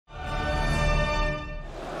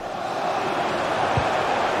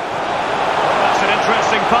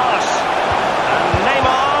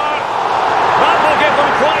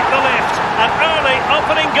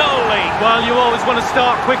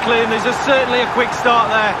start quickly, and there's certainly a quick start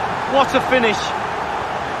there. What a finish.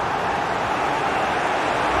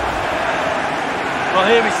 Well,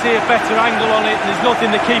 here we see a better angle on it, and there's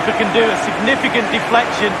nothing the keeper can do. A significant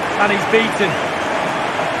deflection, and he's beaten.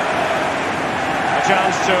 A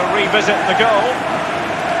chance to revisit the goal.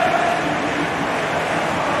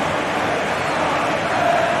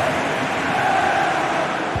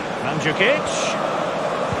 Mandzukic.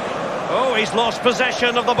 Oh, he's lost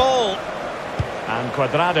possession of the ball. And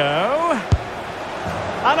Cuadrado.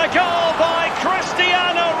 And a goal by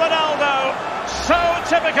Cristiano Ronaldo. So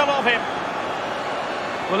typical of him.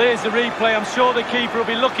 Well, here's the replay. I'm sure the keeper will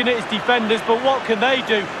be looking at his defenders, but what can they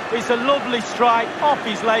do? It's a lovely strike off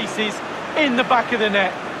his laces in the back of the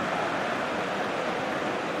net.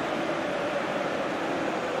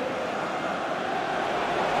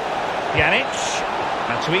 Pjanic.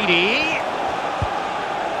 Matuidi.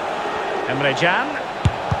 Emre Can.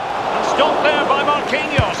 And stopped there by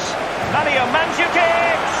Marquinhos. Mario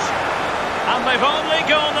Mandzukic. And they've only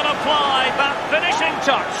gone and applied that finishing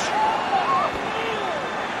touch.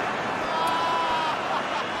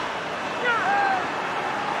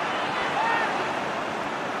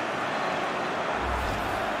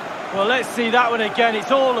 Well, let's see that one again.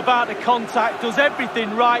 It's all about the contact, does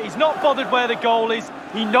everything right. He's not bothered where the goal is.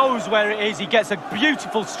 He knows where it is. He gets a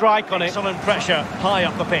beautiful strike on it. Excellent pressure high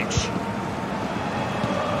up the pitch.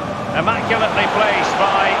 Immaculately placed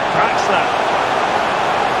by Draxler.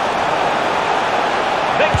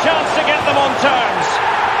 Big chance to get them on terms.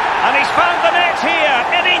 And he's found the net here.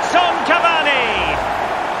 Edinson Cavani.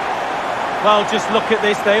 Well, just look at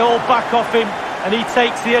this. They all back off him, and he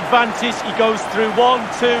takes the advantage. He goes through 1,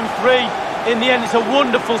 2, 3. In the end, it's a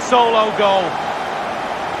wonderful solo goal.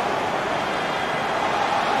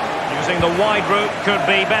 Using the wide route could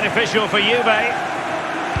be beneficial for Juve.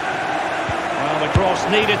 Well, the cross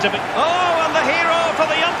needed to be... Oh, and the hero for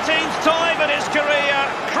the umpteenth time in his career,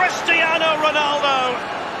 Cristiano Ronaldo.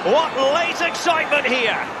 What late excitement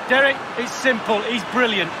here. Derek, it's simple. He's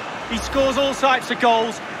brilliant. He scores all types of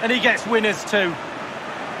goals, and he gets winners too.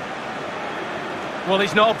 Well,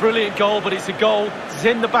 it's not a brilliant goal, but it's a goal. It's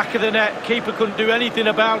in the back of the net. Keeper couldn't do anything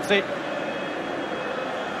about it.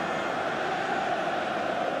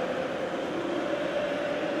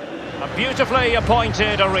 A beautifully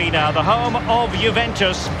appointed arena, the home of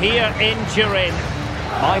Juventus here in Turin.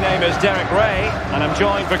 My name is Derek Ray, and I'm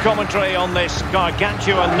joined for commentary on this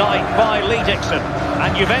gargantuan night by Lee Dixon.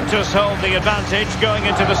 And Juventus hold the advantage going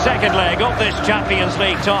into the second leg of this Champions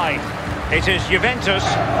League tie. It is Juventus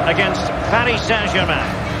against Paris Saint-Germain.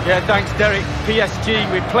 Yeah, thanks, Derek.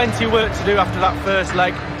 PSG with plenty of work to do after that first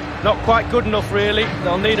leg. Not quite good enough, really.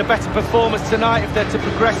 They'll need a better performance tonight if they're to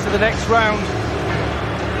progress to the next round.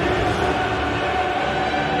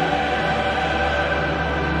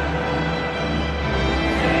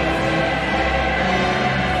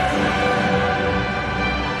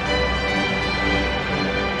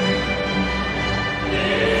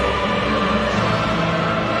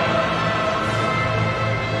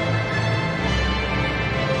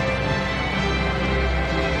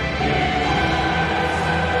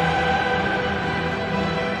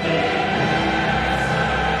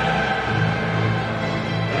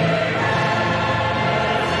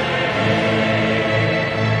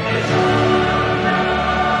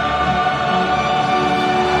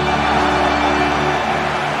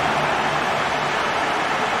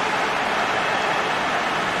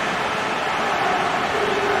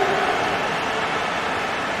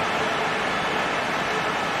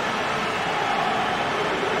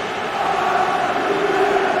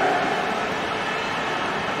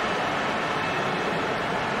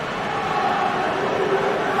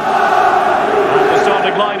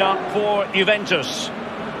 For Juventus.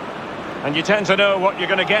 And you tend to know what you're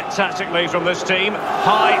going to get tactically from this team.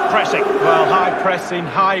 High pressing. Well, high pressing,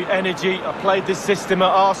 high energy. I played this system at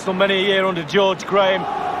Arsenal many a year under George Graham.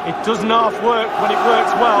 It doesn't half work when it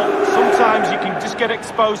works well. Sometimes you can just get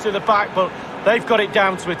exposed to the back, but they've got it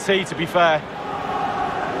down to a T, to be fair.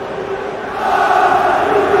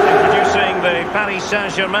 Introducing the Paris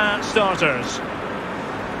Saint-Germain starters.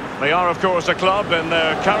 They are, of course, a club in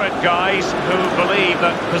their current guise who believe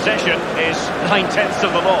that possession is 9/10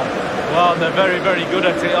 of the law. Well, they're very, very good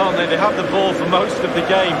at it, aren't they? They have the ball for most of the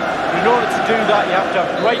game. In order to do that, you have to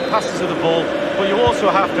have great passes of the ball, but you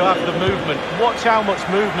also have to have the movement. Watch how much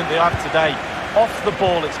movement they have today. Off the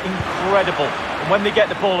ball, it's incredible. And when they get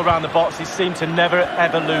the ball around the box, they seem to never,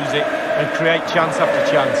 ever lose it and create chance after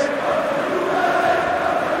chance.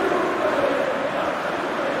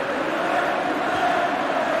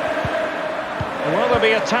 Will there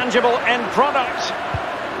be a tangible end product?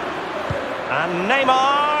 And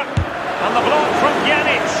Neymar. And the block from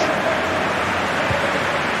Pjanic.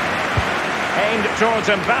 Aimed towards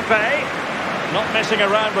Mbappe. Not messing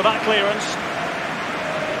around with that clearance.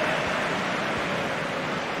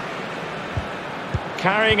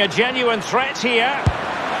 Carrying a genuine threat here.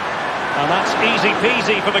 And that's easy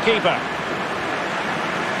peasy for the keeper.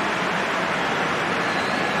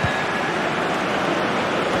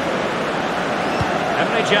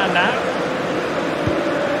 Emre Can now.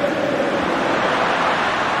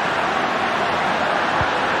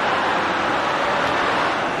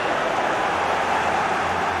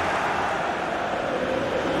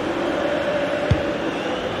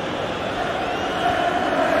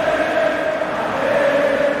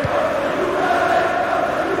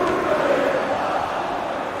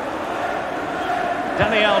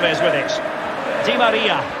 Dani Alves with it. Di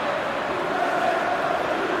Maria.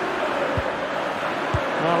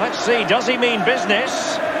 Well, let's see, does he mean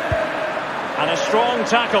business? And a strong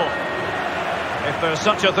tackle. If there's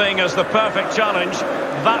such a thing as the perfect challenge,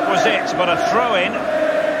 that was it, but a throw-in.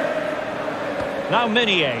 Now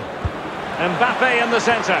Meunier. Mbappe in the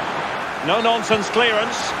centre. No-nonsense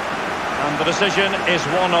clearance. And the decision is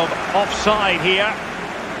one of offside here.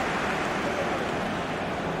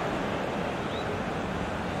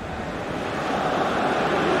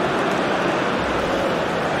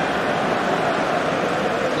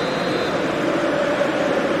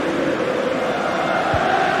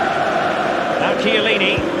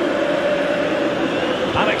 Chiellini.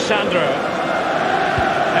 Alexandro.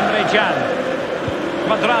 Emre Can.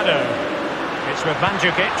 Cuadrado. It's with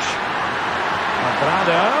Mandzukic.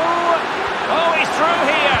 Cuadrado. Oh, he's through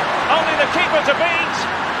here. Only the keeper to beat.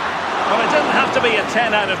 Well, it didn't have to be a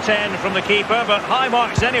 10 out of 10 from the keeper, but high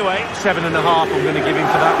marks anyway. 7.5 I'm going to give him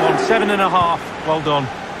for that one. 7.5. Well done.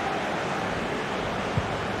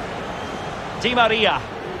 Di Maria.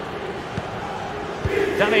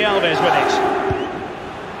 Dani Alves with it.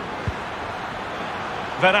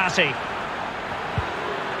 Verratti.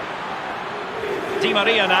 Di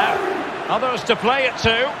Maria now. Others to play it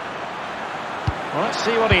to. Well, let's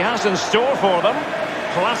see what he has in store for them.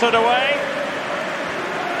 Clattered away.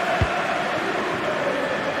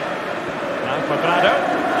 Now Cuadrado.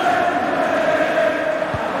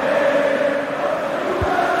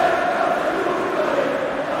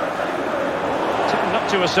 Not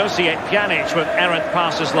to associate Pjanic with errant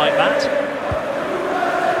passes like that.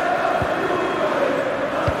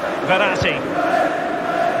 Verratti.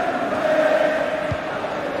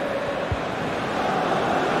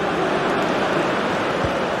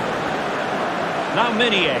 Now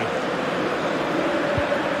Meunier.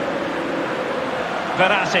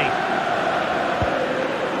 Verratti.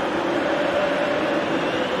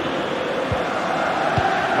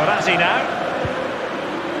 Verratti now.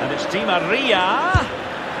 And it's Di Maria.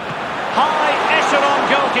 High echelon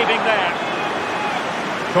goalkeeping there.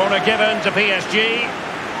 Corner given to PSG.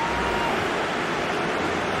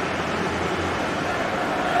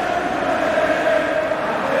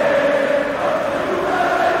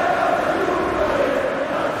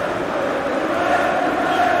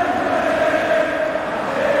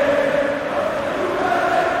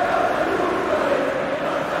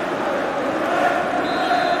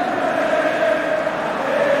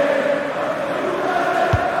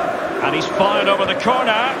 And he's fired over the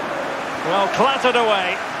corner. Well, clattered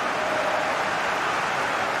away.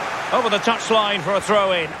 Over the touchline for a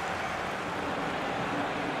throw-in.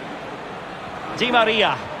 Di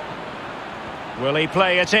Maria. Will he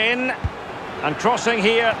play it in? And crossing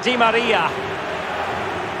here, Di Maria.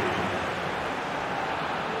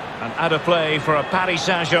 And out of play for a Paris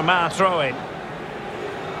Saint-Germain throw-in.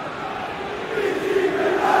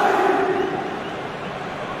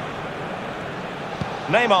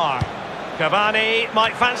 Neymar. Cavani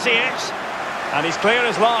might fancy it. And he's clear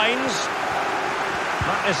as lines.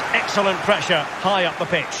 That is excellent pressure high up the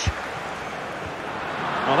pitch.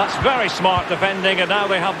 Well, that's very smart defending, and now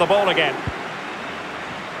they have the ball again.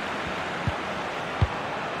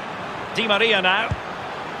 Di Maria now.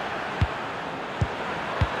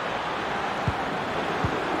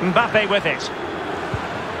 Mbappe with it.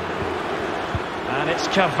 And it's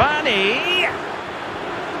Cavani.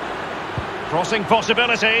 Crossing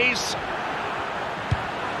possibilities.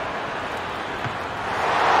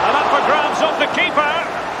 And up for grabs off the keeper.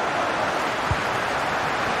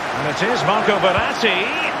 And it is Marco Verratti.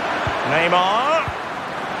 Neymar.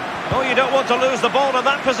 Oh, you don't want to lose the ball in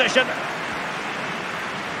that position.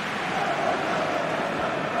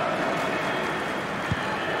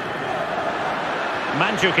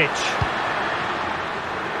 Mandzukic.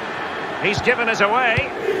 He's given us away.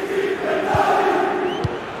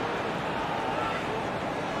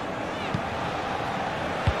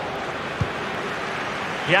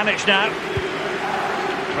 Pjanic now.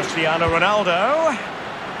 Cristiano Ronaldo.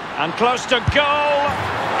 And close to goal.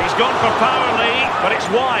 He's gone for power, Lee, but it's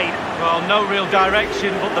wide. Well, no real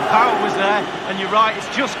direction, but the power was there. And you're right,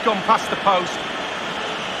 it's just gone past the post.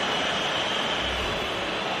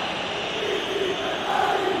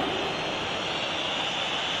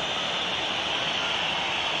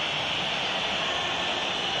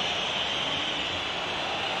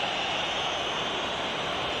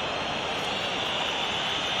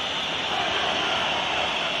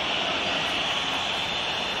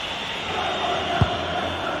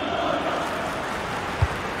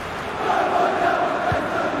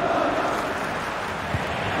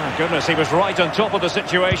 Goodness, he was right on top of the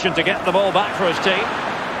situation to get the ball back for his team.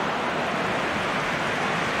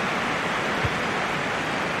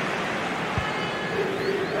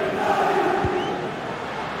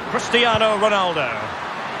 Cristiano Ronaldo.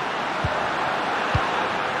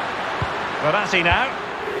 Verratti now.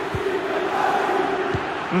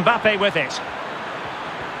 Mbappe with it.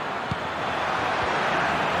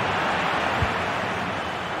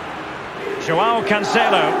 Joao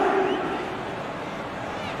Cancelo.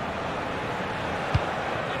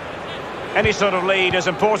 Any sort of lead is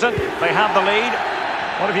important. They have the lead.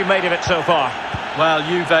 What have you made of it so far? Well,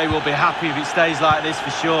 Juve will be happy if it stays like this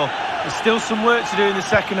for sure. There's still some work to do in the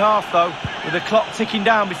second half, though. With the clock ticking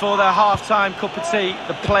down before their half-time cup of tea,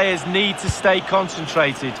 the players need to stay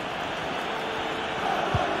concentrated.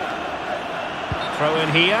 Throw in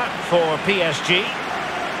here for PSG.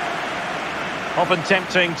 Often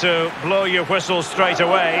tempting to blow your whistle straight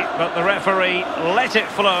away, but the referee let it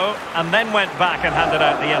flow and then went back and handed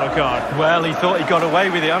out the yellow card. Well, he thought he got away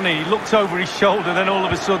with it, hadn't he? He looked over his shoulder, then all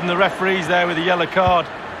of a sudden the referee's there with a yellow card.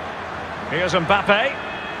 Here's Mbappe.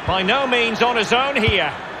 By no means on his own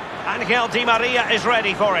here. Angel Di Maria is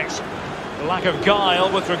ready for it. The lack of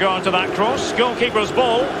guile with regard to that cross. Goalkeeper's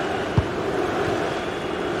ball.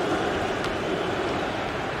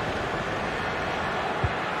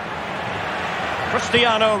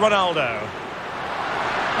 Cristiano Ronaldo.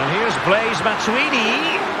 And here's Blaise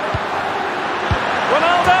Matuidi.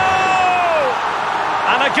 Ronaldo!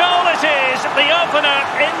 And a goal it is, the opener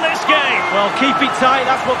in this game. Well, keep it tight,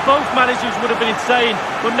 that's what both managers would have been saying.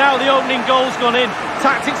 But now the opening goal's gone in.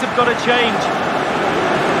 Tactics have got to change.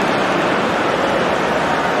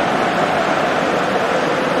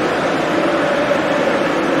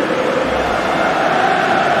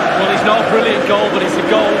 Well, it's not a brilliant goal, but it's a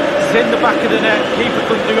goal. It's in the back of the net. Keeper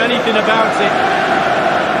couldn't do anything about it.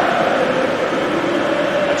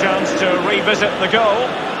 A chance to revisit the goal.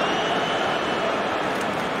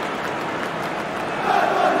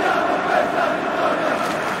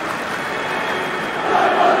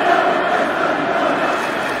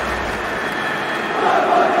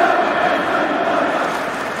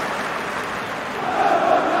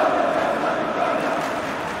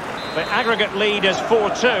 The aggregate lead is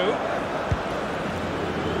 4-2.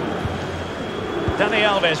 Dani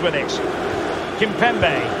Alves with it.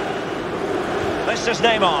 Kimpembe. This is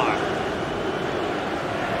Neymar.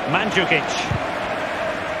 Mandzukic.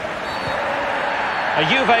 A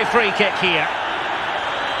Juve free kick here.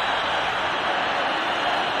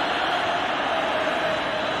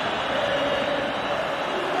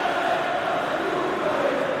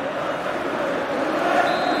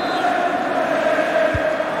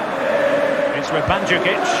 It's with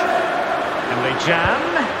Mandzukic. Emre Can.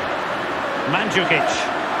 Mandzukic.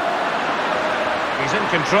 He's in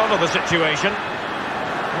control of the situation.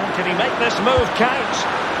 And can he make this move count?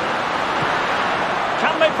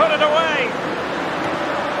 Can they put it away?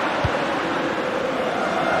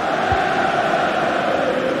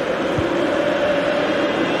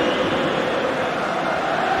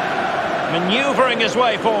 Manoeuvring his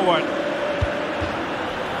way forward.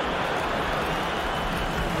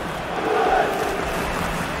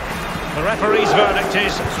 The referee's verdict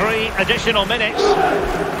is 3 additional minutes.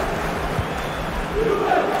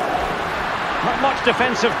 Not much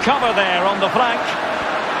defensive cover there on the flank.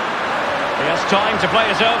 He has time to play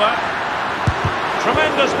it over.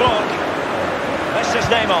 Tremendous block. This is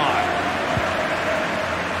Neymar.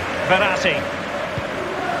 Verratti.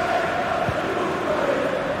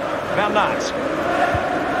 Bernat.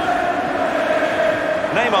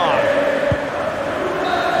 Neymar.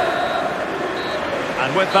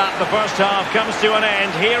 And with that, the first half comes to an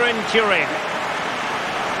end here in Turin.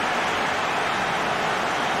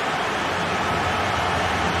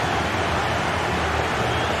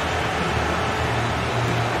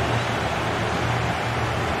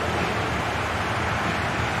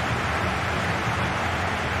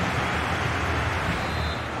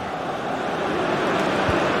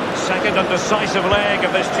 Second second and decisive leg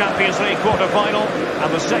of this Champions League quarter-final,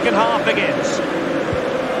 and the second half begins.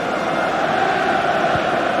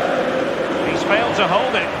 He's failed to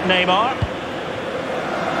hold it, Neymar.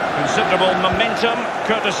 Considerable momentum,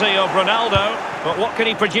 courtesy of Ronaldo, but what can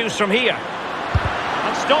he produce from here?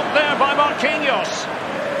 And stopped there by Marquinhos.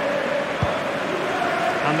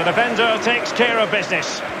 And the defender takes care of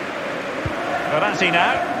business. Verratti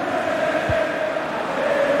now.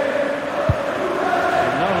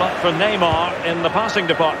 No luck for Neymar in the passing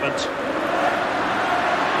department.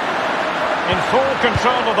 In full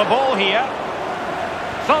control of the ball here.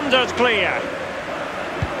 Thundered clear.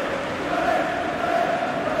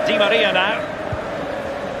 Di Maria now.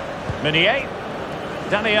 Meunier.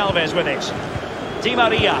 Dani Alves with it. Di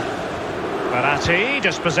Maria. Verratti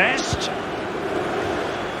dispossessed.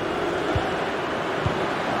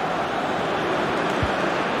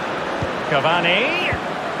 Cavani.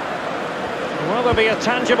 Will there be a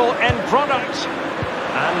tangible end product?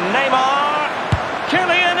 And Neymar.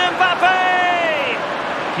 Kylian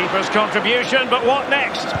Mbappe. Keeper's contribution, but what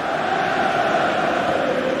next?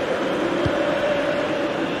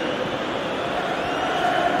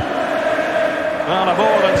 Well, a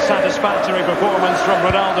more than satisfactory performance from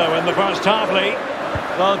Ronaldo in the first half, Lee.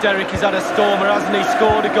 Well, Derek, he's had a stormer, hasn't he?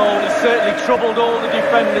 Scored a goal. He's certainly troubled all the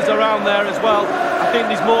defenders around there as well. I think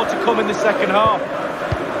there's more to come in the second half.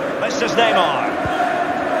 This is Neymar.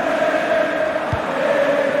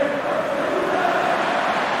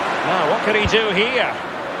 Now, what can he do here?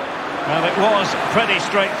 Well, it was pretty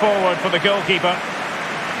straightforward for the goalkeeper.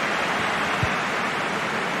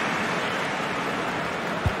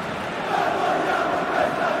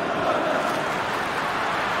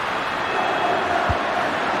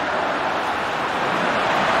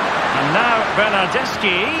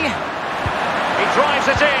 Bernardeschi, he drives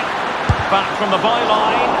it in, back from the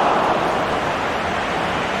byline.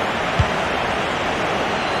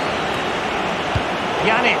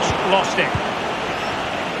 Pjanic lost it.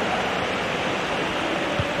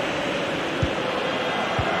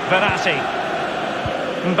 Verratti,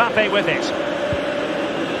 Mbappe with it.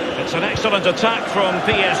 It's an excellent attack from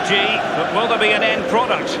PSG, but will there be an end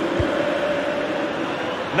product?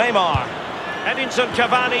 Neymar. Edinson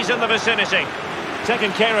Cavani's in the vicinity.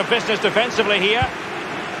 Taking care of business defensively here.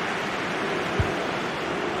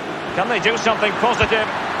 Can they do something positive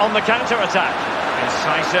on the counter-attack?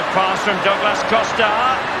 Incisive pass from Douglas Costa.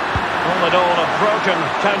 All in all, a broken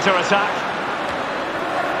counter-attack.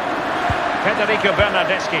 Federico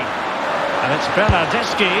Bernardeschi. And it's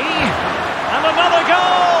Bernardeschi. And another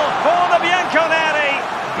goal for the Bianconeri.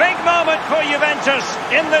 Big moment for Juventus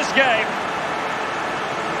in this game.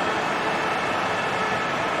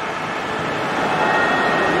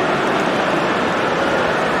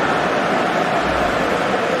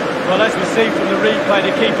 Well, as we see from the replay,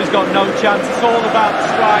 the keeper's got no chance. It's all about the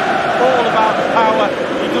strike, all about the power.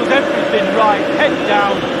 He does everything right, head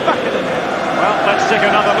down, back of the net. Well, let's take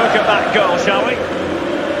another look at that goal, shall we?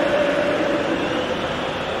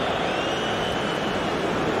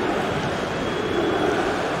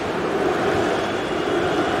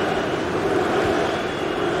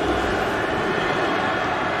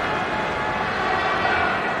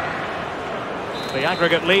 The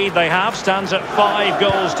aggregate lead they have stands at 5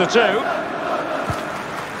 goals to 2.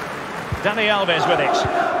 Dani Alves with it.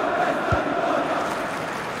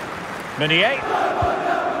 Meunier.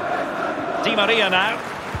 Di Maria now.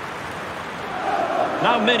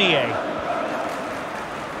 Now Meunier.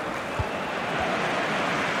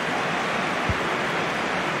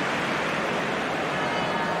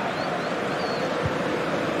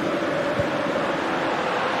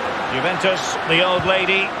 Juventus, the old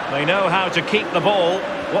lady, they know how to keep the ball.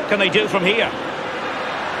 What can they do from here?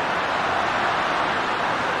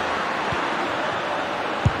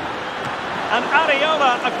 And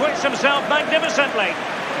Areola acquits himself magnificently.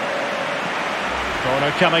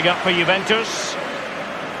 Corner coming up for Juventus.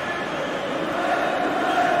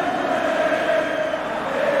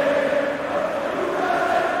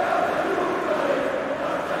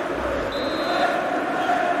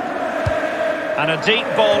 And a deep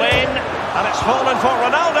ball in, and it's fallen for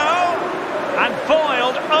Ronaldo, and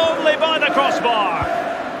foiled only by the crossbar.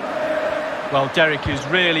 Well, Derek is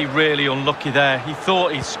really, really unlucky there. He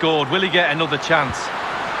thought he'd scored. Will he get another chance?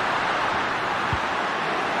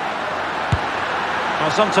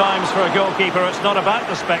 Well, sometimes for a goalkeeper, it's not about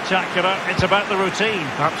the spectacular, it's about the routine.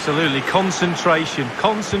 Absolutely. Concentration.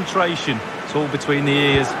 Concentration. It's all between the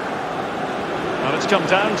ears. Well, it's come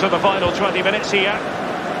down to the final 20 minutes here.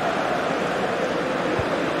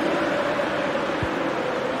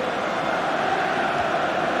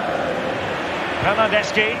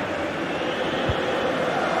 Bernardeschi.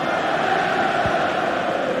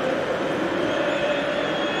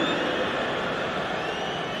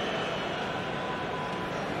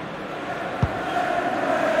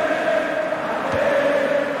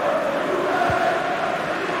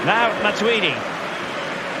 Matuidi.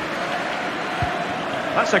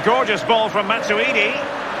 That's a gorgeous ball from Matuidi.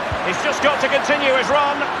 He's just got to continue his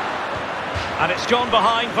run. And it's gone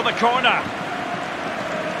behind for the corner.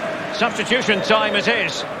 Substitution time it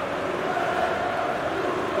is.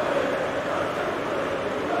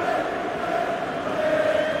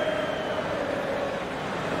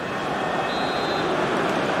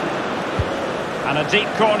 And a deep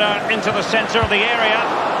corner into the centre of the area.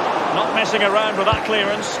 Not messing around with that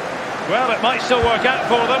clearance. Well, it might still work out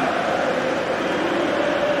for them.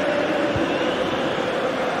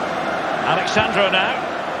 Alexandro now.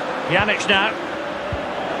 Pjanic now.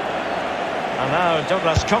 And now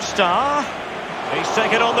Douglas Costa. He's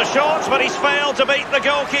taken on the shots, but he's failed to beat the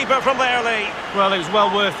goalkeeper from there, Lee. Well, it was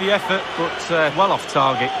well worth the effort, but well off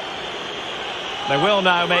target. They will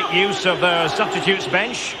now make use of their substitutes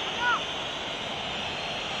bench.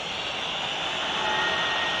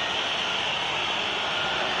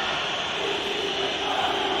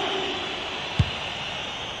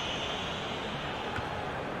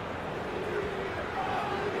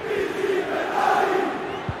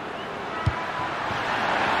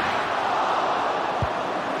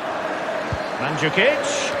 Mandzukic.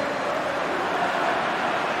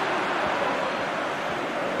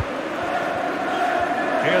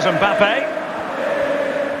 Here's Mbappe.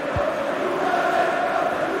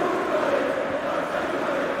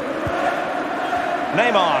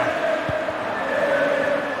 Neymar.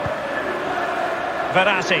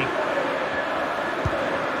 Verratti.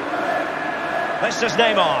 This is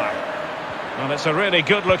Neymar. Well, it's a really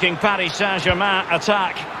good-looking Paris Saint-Germain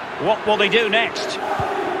attack. What will they do next?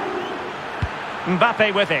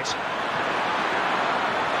 Mbappe with it.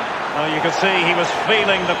 Oh, you could see he was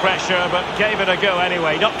feeling the pressure, but gave it a go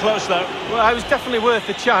anyway. Not close, though. Well, it was definitely worth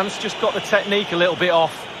the chance, just got the technique a little bit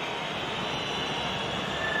off.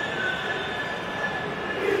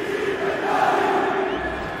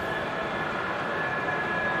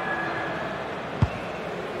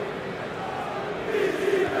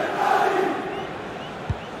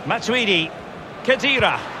 Matuidi.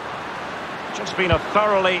 Khedira. Just been a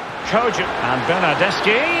thoroughly cogent. And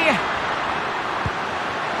Bernardeschi.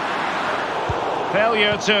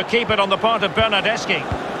 Failure to keep it on the part of Bernardeschi.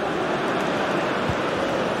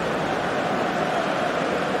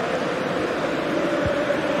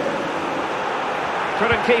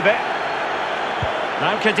 Couldn't keep it.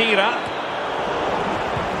 Now Khedira.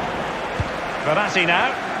 Verratti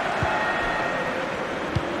now.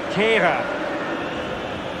 Kehrer.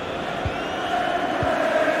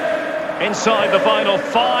 Inside the final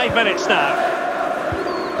 5 minutes now.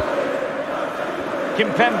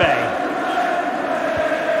 Kimpembe.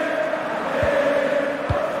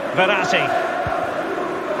 Verratti.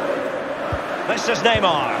 This is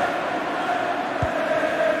Neymar.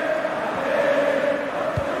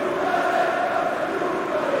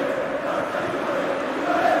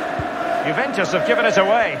 Juventus have given it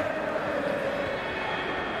away.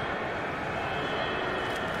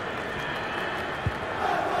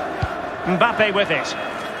 Mbappe with it.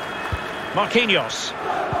 Marquinhos.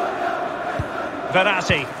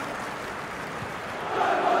 Verratti.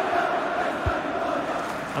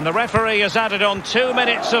 And the referee has added on 2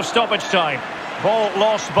 minutes of stoppage time. Ball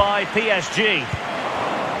lost by PSG.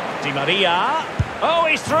 Di Maria. Oh,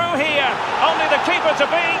 he's through here. Only the keeper to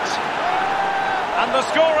beat. And the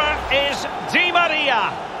scorer is Di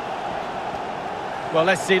Maria. Well,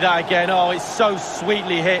 let's see that again. Oh, it's so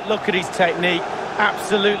sweetly hit. Look at his technique.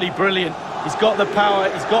 Absolutely brilliant. He's got the power,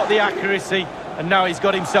 he's got the accuracy, and now he's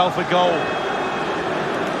got himself a goal.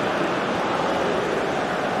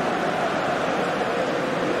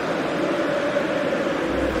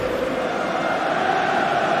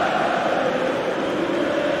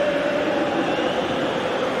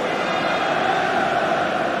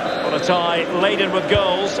 What a tie laden with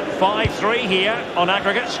goals. 5-3 here on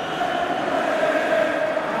aggregate.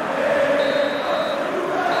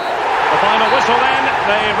 Final whistle then,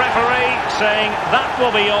 the referee saying that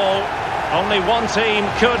will be all. Only one team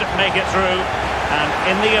could make it through, and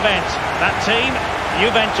in the event, that team,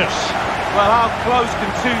 Juventus. Well, how close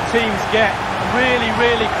can two teams get?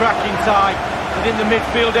 Really cracking tie. Within the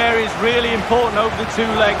midfield area is really important over the two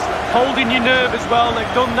legs. Holding your nerve as well,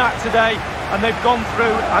 they've done that today, and they've gone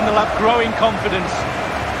through, and they'll have growing confidence.